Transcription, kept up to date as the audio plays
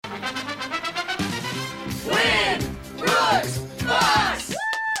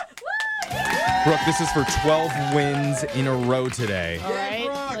Brooke, this is for 12 wins in a row today. All right,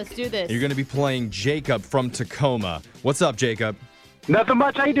 let's do this. You're going to be playing Jacob from Tacoma. What's up, Jacob? Nothing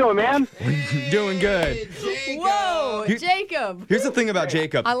much. How you doing, man? Doing good. Whoa, Here- Jacob. Here's the thing about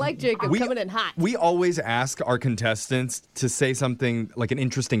Jacob. I like Jacob coming in hot. We always ask our contestants to say something like an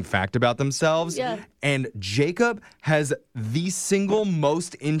interesting fact about themselves. Yeah. And Jacob has the single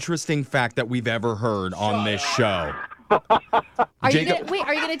most interesting fact that we've ever heard on this show. Are you Jacob-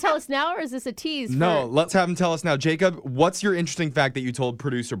 gonna tell us now, or is this a tease? No, let's have him tell us now. Jacob, what's your interesting fact that you told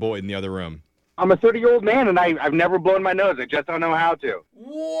producer Boyd in the other room? I'm a 30-year-old man, and I've never blown my nose. I just don't know how to.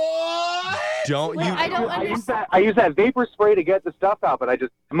 What? Don't Wait, you? I don't I use understand. that vapor spray to get the stuff out, but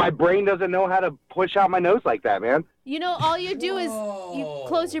my brain doesn't know how to push out my nose like that, man. You know, all you do is you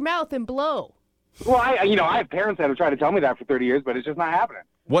close your mouth and blow. Well, I have parents that have tried to tell me that for 30 years, but it's just not happening.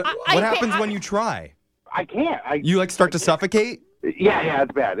 What I happens can't- when you try? I can't. You like start to suffocate? Yeah,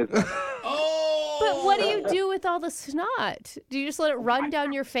 it's bad. It's bad. Oh! But what do you do with all the snot? Do you just let it run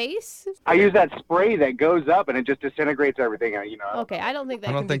down your face? I use that spray that goes up, and it just disintegrates everything. Okay, I don't think that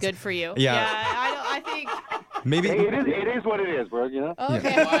I don't can be think so. good for you. Yeah. I think. Maybe. Hey, it is what it is, bro. You know.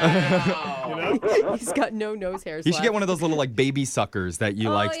 Okay. Wow. He's got no nose hairs. You should get left. one of those little like baby suckers that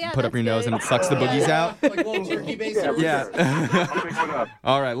you yeah, put up your that's nose good. and it sucks the boogies out. Like little turkey basers. Yeah. I'll pick one up.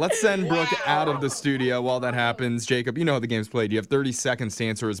 All right, let's send Brooke Wow. out of the studio while that happens. Jacob, you know how the game's played. You have 30 seconds to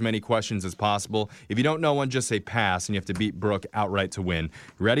answer as many questions as possible. If you don't know one, just say pass, and you have to beat Brooke outright to win.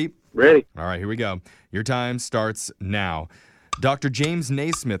 Ready? Ready? All right, here we go. Your time starts now. Dr. James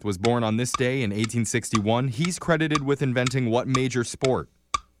Naismith was born on this day in 1861. He's credited with inventing what major sport?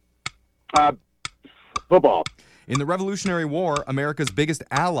 Football. In the Revolutionary War, America's biggest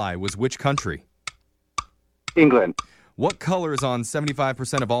ally was which country? England. What color is on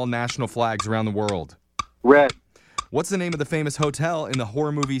 75% of all national flags around the world? Red. What's the name of the famous hotel in the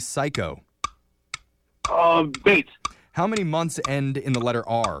horror movie Psycho? Bates. How many months end in the letter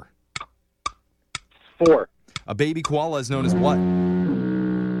R? 4. A baby koala is known as what?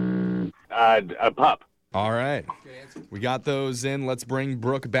 A pup. All right. We got those in. Let's bring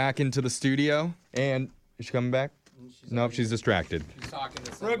Brooke back into the studio. And is she coming back? Nope, she's distracted. He's talking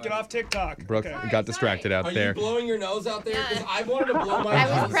to somebody. Brooke, get off TikTok. Brooke Okay. got distracted out Are there. you blowing your nose out there? Because I wanted to blow my I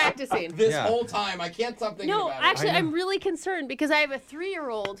nose. was practicing. This Yeah. whole time. I can't stop thinking No, about actually, I know. I'm really concerned because I have a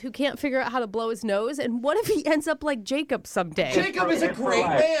 3-year-old who can't figure out how to blow his nose. And what if he ends up like Jacob someday? it. Jacob is a great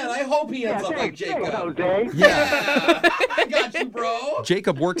man. I hope he ends up like Jacob. Jose. Yeah. I got you, bro.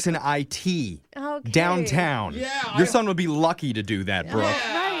 Jacob works in IT Okay. downtown. Yeah, Your son would be lucky to do that, Brooke.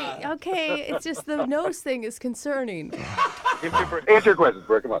 Right. Okay. It's just the nose thing is concerning. Answer your questions,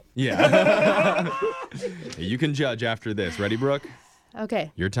 Brooke. Come on. Yeah. You can judge after this. Ready, Brooke?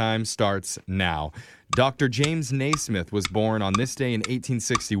 Okay. Your time starts now. Dr. James Naismith was born on this day in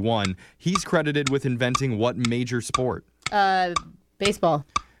 1861. He's credited with inventing what major sport? Baseball.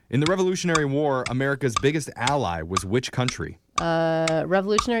 In the Revolutionary War, America's biggest ally was which country?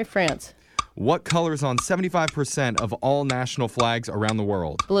 Revolutionary France. What colors on 75% of all national flags around the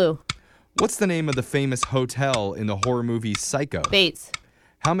world? Blue. What's the name of the famous hotel in the horror movie Psycho? Bates.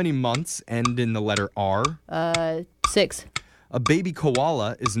 How many months end in the letter R? 6. A baby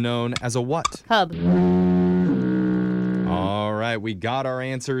koala is known as a what? Hub. All right, we got our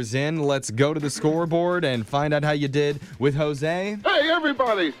answers in. Let's go to the scoreboard and find out how you did with Jose Hey,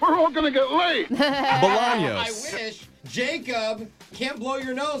 everybody, we're all going to get late. Bolaños. I wish. Jacob, can't blow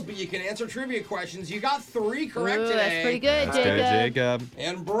your nose, but you can answer trivia questions. You got 3 correct Ooh, today. that's pretty good, That's good, Jacob. Jacob.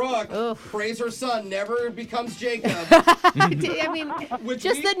 And Brooke, Oof. praise her son, never becomes Jacob. I mean, Which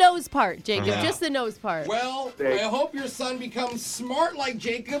just we- the nose part, Jacob. Uh-huh. Just the nose part. Well, I Thanks. hope your son becomes smart like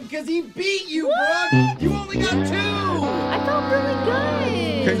Jacob because he beat you, Brooke. You only got 2. I felt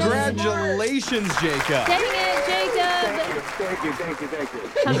really good. Congratulations, Jacob. Dang it, Jacob. Thank you.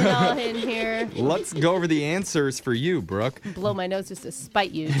 Coming all in here. Let's go over the answers for you, Brooke. Blow my nose just to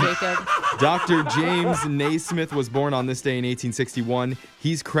spite you, Jacob. Dr. James Naismith was born on this day in 1861.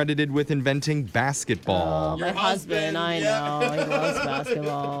 He's credited with inventing Oh, basketball. my Your husband, husband, I yeah. know. He loves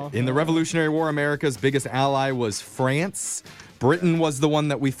basketball. In the Revolutionary War, America's biggest ally was France. Britain was the one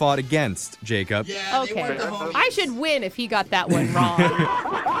that we fought against, Jacob. Yeah, they Okay. weren't the homies. I should win if he got that one wrong.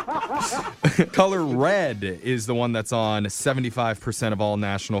 Color red is the one that's on 75% of all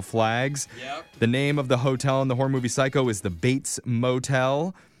national flags. Yep. The name of the hotel in the horror movie Psycho is the Bates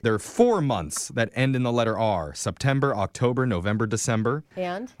Motel. There are 4 months that end in the letter R: September, October, November, December.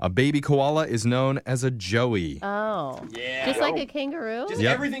 And? A baby koala is known as a joey. Oh. Yeah. Just like a kangaroo? Just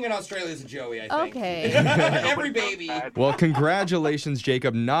Yep. everything in Australia is a Joey, I think. Okay. Every baby. Well, congratulations,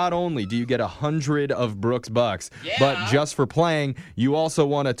 Jacob. Not only do you get 100 of Brooks bucks, Yeah. but just for playing, you also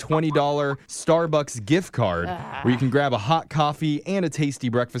won a $20 $20 Starbucks gift card where you can grab a hot coffee and a tasty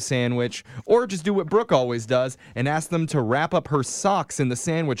breakfast sandwich, or just do what Brooke always does and ask them to wrap up her socks in the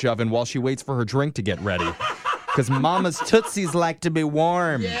sandwich oven while she waits for her drink to get ready. Because Mama's Tootsies like to be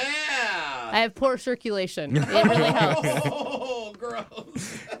warm. Yeah. I have poor circulation. It really helps. Oh,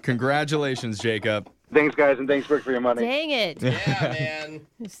 gross. Congratulations, Jacob. Thanks, guys, and thanks, Rick, for your money. Dang it. Yeah, man.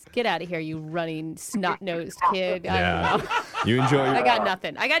 Just get out of here, you running snot-nosed kid. I Yeah. don't know. You enjoy I your, got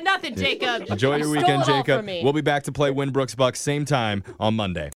nothing, Jacob. enjoy your You weekend, stole it all Jacob. from me. We'll be back to play Win Brooks Bucks same time on Monday.